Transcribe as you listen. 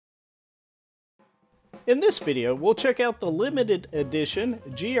In this video, we'll check out the limited edition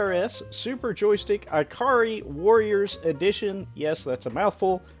GRS Super Joystick IKARI Warriors Edition. Yes, that's a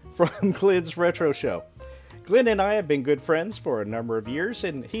mouthful, from Glenn's Retro Show. Glenn and I have been good friends for a number of years,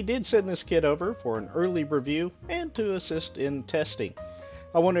 and he did send this kit over for an early review and to assist in testing.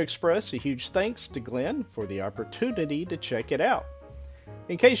 I want to express a huge thanks to Glenn for the opportunity to check it out.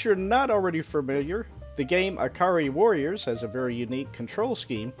 In case you're not already familiar, the game IKARI Warriors has a very unique control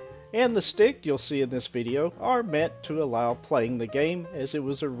scheme, and the stick you'll see in this video are meant to allow playing the game as it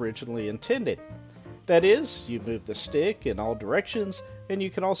was originally intended. That is, you move the stick in all directions, and you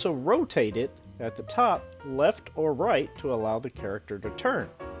can also rotate it at the top, left or right, to allow the character to turn.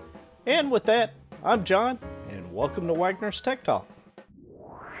 And with that, I'm John, and welcome to Wagner's Tech Talk.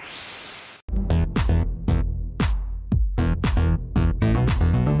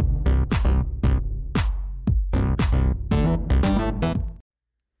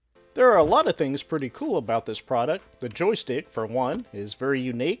 There are a lot of things pretty cool about this product. The joystick, for one, is very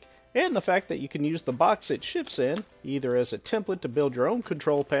unique, and the fact that you can use the box it ships in, either as a template to build your own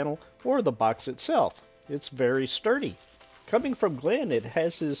control panel, or the box itself. It's very sturdy. Coming from Glenn, it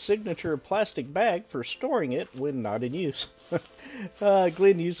has his signature plastic bag for storing it when not in use.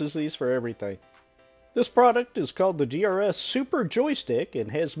 Glenn uses these for everything. This product is called the GRS Super Joystick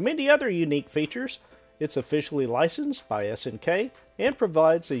and has many other unique features. It's officially licensed by SNK and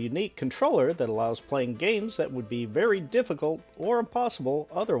provides a unique controller that allows playing games that would be very difficult or impossible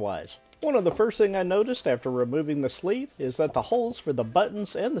otherwise. One of the first things I noticed after removing the sleeve is that the holes for the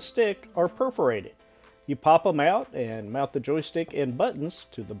buttons and the stick are perforated. You pop them out and mount the joystick and buttons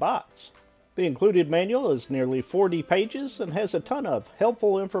to the box. The included manual is nearly 40 pages and has a ton of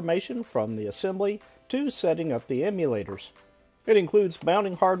helpful information from the assembly to setting up the emulators. It includes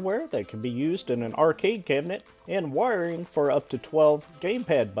mounting hardware that can be used in an arcade cabinet and wiring for up to 12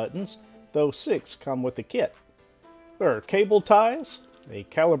 gamepad buttons, though 6 come with the kit. There are cable ties, a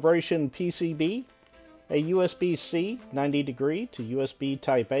calibration PCB, a USB-C 90 degree to USB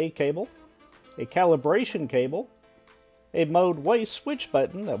Type-A cable, a calibration cable, a mode way switch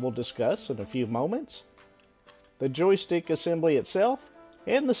button that we'll discuss in a few moments, the joystick assembly itself,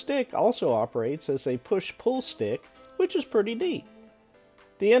 and the stick also operates as a push-pull stick, which is pretty neat.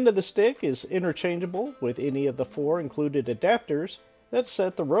 The end of the stick is interchangeable with any of the 4 included adapters that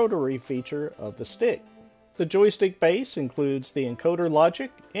set the rotary feature of the stick. The joystick base includes the encoder logic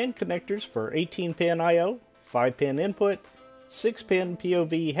and connectors for 18-pin I/O, 5-pin input, 6-pin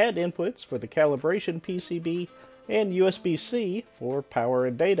POV head inputs for the calibration PCB, and USB-C for power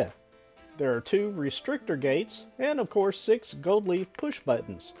and data. There are 2 restrictor gates, and of course 6 gold leaf push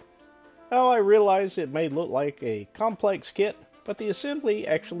buttons. Now, I realize it may look like a complex kit, but the assembly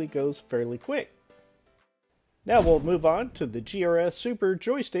actually goes fairly quick. Now we'll move on to the GRS Super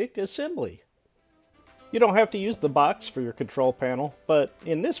Joystick assembly. You don't have to use the box for your control panel, but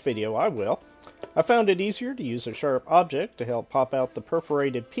in this video I will. I found it easier to use a sharp object to help pop out the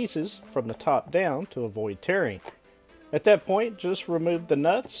perforated pieces from the top down to avoid tearing. At that point, just remove the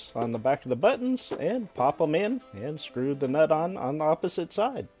nuts on the back of the buttons and pop them in and screw the nut on the opposite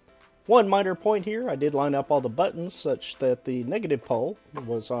side. One minor point here, I did line up all the buttons such that the negative pole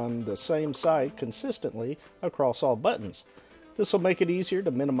was on the same side consistently across all buttons. This will make it easier to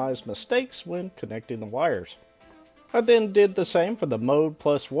minimize mistakes when connecting the wires. I then did the same for the mode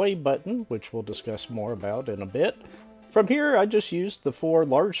plus way button, which we'll discuss more about in a bit. From here, I just used the 4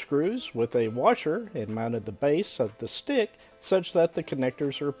 large screws with a washer and mounted the base of the stick such that the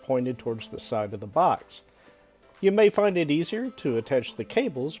connectors are pointed towards the side of the box. You may find it easier to attach the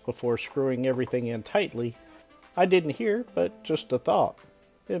cables before screwing everything in tightly. I didn't here, but just a thought.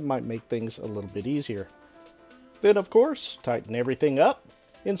 It might make things a little bit easier. Then of course, tighten everything up.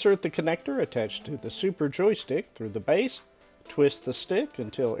 Insert the connector attached to the Super Joystick through the base. Twist the stick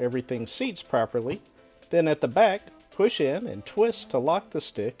until everything seats properly. Then at the back, push in and twist to lock the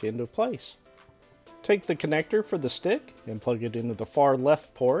stick into place. Take the connector for the stick and plug it into the far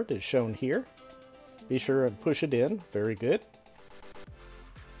left port as shown here. Be sure and push it in, very good.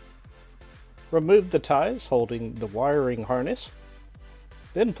 Remove the ties holding the wiring harness.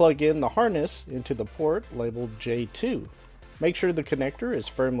 Then plug in the harness into the port labeled J2. Make sure the connector is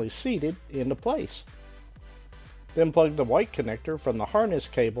firmly seated into place. Then plug the white connector from the harness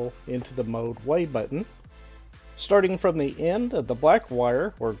cable into the mode way button. Starting from the end of the black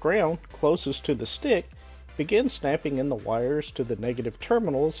wire or ground closest to the stick, begin snapping in the wires to the negative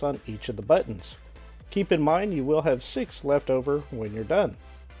terminals on each of the buttons. Keep in mind you will have 6 left over when you're done.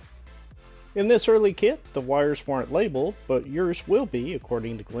 In this early kit, the wires weren't labeled, but yours will be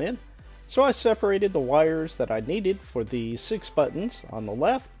according to Glenn. So I separated the wires that I needed for the 6 buttons on the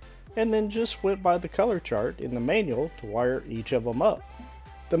left and then just went by the color chart in the manual to wire each of them up.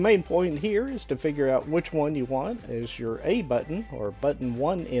 The main point here is to figure out which one you want as your A button or button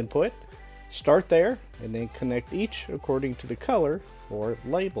 1 input. Start there and then connect each according to the color or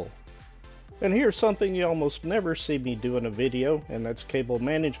label. And here's something you almost never see me do in a video, and that's cable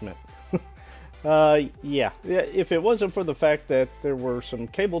management. Yeah, if it wasn't for the fact that there were some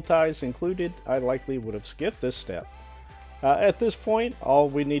cable ties included, I likely would have skipped this step. At this point, all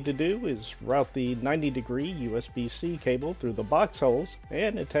we need to do is route the 90-degree USB-C cable through the box holes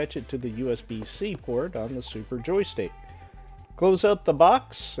and attach it to the USB-C port on the Super Joystick. Close up the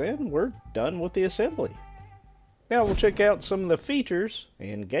box and we're done with the assembly. Now we'll check out some of the features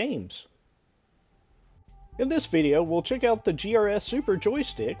and games. In this video, we'll check out the GRS Super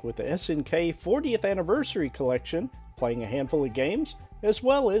Joystick with the SNK 40th Anniversary Collection, playing a handful of games, as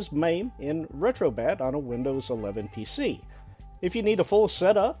well as MAME in RetroBat on a Windows 11 PC. If you need a full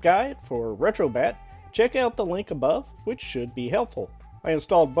setup guide for RetroBat, check out the link above, which should be helpful. I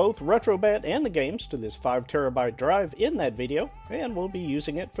installed both RetroBat and the games to this 5TB drive in that video, and we'll be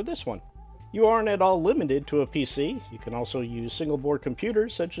using it for this one. You aren't at all limited to a PC. You can also use single-board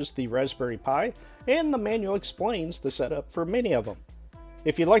computers such as the Raspberry Pi, and the manual explains the setup for many of them.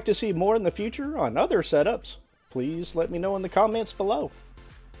 If you'd like to see more in the future on other setups, please let me know in the comments below.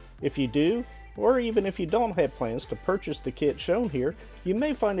 If you do, or even if you don't have plans to purchase the kit shown here, you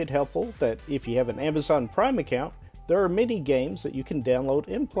may find it helpful that if you have an Amazon Prime account, there are many games that you can download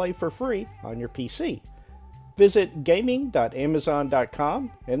and play for free on your PC. Visit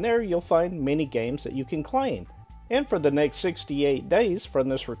gaming.amazon.com and there you'll find many games that you can claim. And for the next 68 days from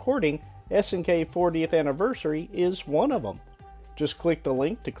this recording, SNK 40th Anniversary is one of them. Just click the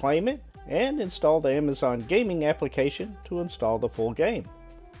link to claim it and install the Amazon Gaming application to install the full game.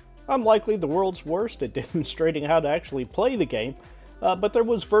 I'm likely the world's worst at demonstrating how to actually play the game, but there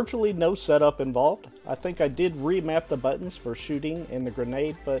was virtually no setup involved. I think I did remap the buttons for shooting and the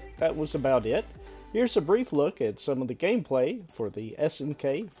grenade, but that was about it. Here's a brief look at some of the gameplay for the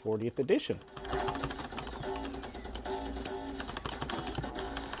SNK 40th edition.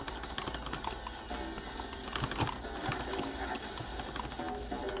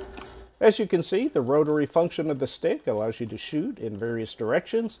 As you can see, the rotary function of the stick allows you to shoot in various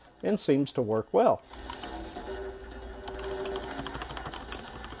directions and seems to work well.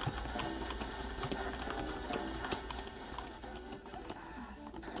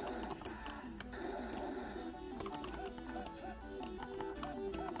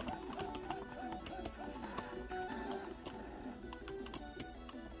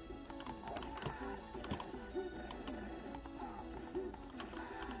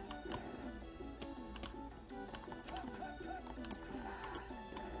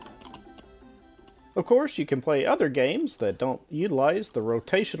 Of course, you can play other games that don't utilize the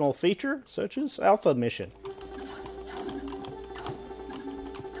rotational feature, such as Alpha Mission.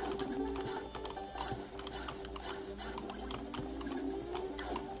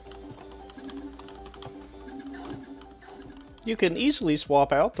 You can easily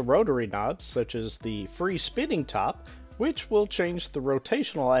swap out the rotary knobs, such as the free spinning top, which will change the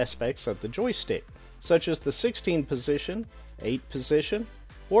rotational aspects of the joystick, such as the 16 position, 8 position,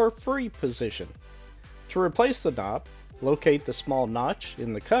 or free position. To replace the knob, locate the small notch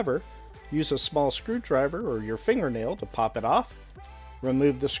in the cover, use a small screwdriver or your fingernail to pop it off,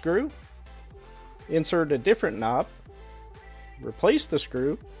 remove the screw, insert a different knob, replace the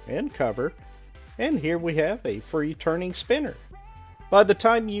screw and cover, and here we have a free turning spinner. By the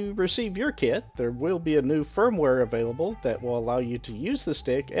time you receive your kit, there will be a new firmware available that will allow you to use the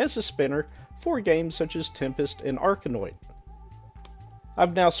stick as a spinner for games such as Tempest and Arkanoid.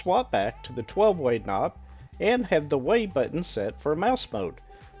 I've now swapped back to the 12-way knob and have the way button set for mouse mode.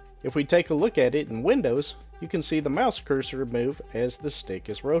 If we take a look at it in Windows, you can see the mouse cursor move as the stick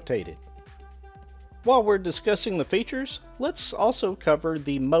is rotated. While we're discussing the features, let's also cover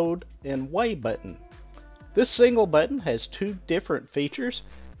the mode and way button. This single button has two different features.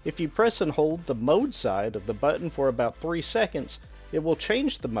 If you press and hold the mode side of the button for about 3 seconds, it will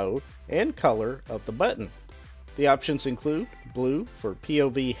change the mode and color of the button. The options include blue for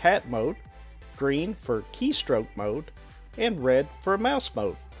POV hat mode, green for keystroke mode, and red for mouse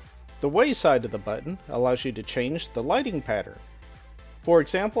mode. The way side of the button allows you to change the lighting pattern. For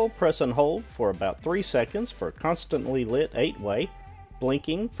example, press and hold for about 3 seconds for constantly lit 8-way,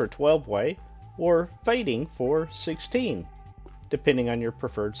 blinking for 12-way, or fading for 16, depending on your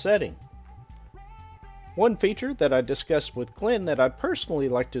preferred setting. One feature that I discussed with Glenn that I'd personally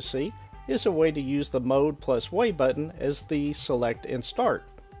like to see is a way to use the mode plus way button as the select and start.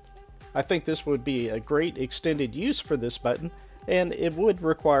 I think this would be a great extended use for this button, and it would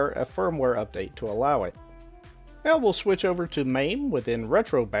require a firmware update to allow it. Now we'll switch over to MAME within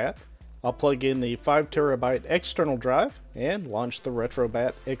RetroBat. I'll plug in the 5TB external drive and launch the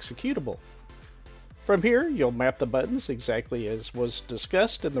RetroBat executable. From here, you'll map the buttons exactly as was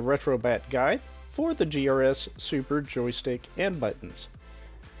discussed in the RetroBat guide for the GRS Super Joystick and buttons.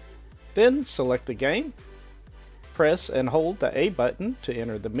 Then select the game, press and hold the A button to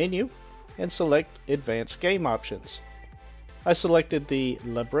enter the menu, and select Advanced Game Options. I selected the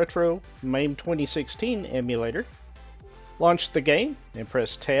Libretto MAME 2016 emulator. Launch the game and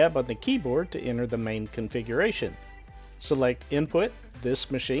press Tab on the keyboard to enter the main configuration. Select Input,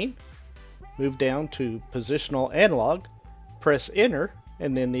 this machine. Move down to Positional Analog, press Enter,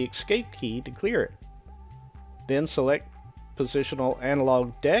 and then the Escape key to clear it. Then select Positional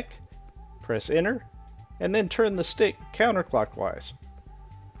Analog Deck, press Enter, and then turn the stick counterclockwise.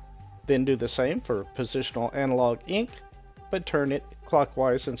 Then do the same for Positional Analog Ink, but turn it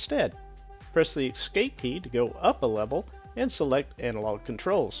clockwise instead. Press the Escape key to go up a level and select Analog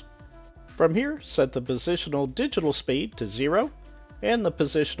Controls. From here, set the positional digital speed to 0 and the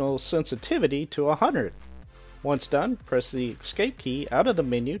positional sensitivity to 100. Once done, press the Escape key out of the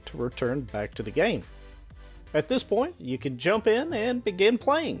menu to return back to the game. At this point, you can jump in and begin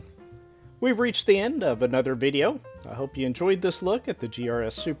playing. We've reached the end of another video. I hope you enjoyed this look at the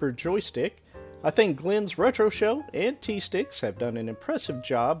GRS Super Joystick. I think Glenn's Retro Show and T-Sticks have done an impressive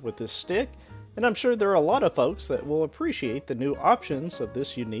job with this stick, and I'm sure there are a lot of folks that will appreciate the new options of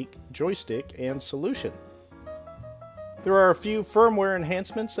this unique joystick and solution. There are a few firmware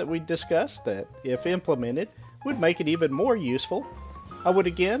enhancements that we discussed that, if implemented, would make it even more useful. I would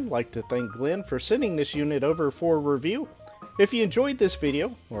again like to thank Glenn for sending this unit over for review. If you enjoyed this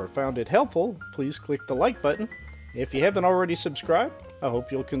video or found it helpful, please click the like button. If you haven't already subscribed, I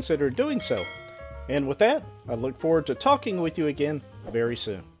hope you'll consider doing so. And with that, I look forward to talking with you again very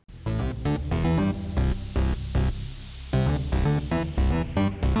soon.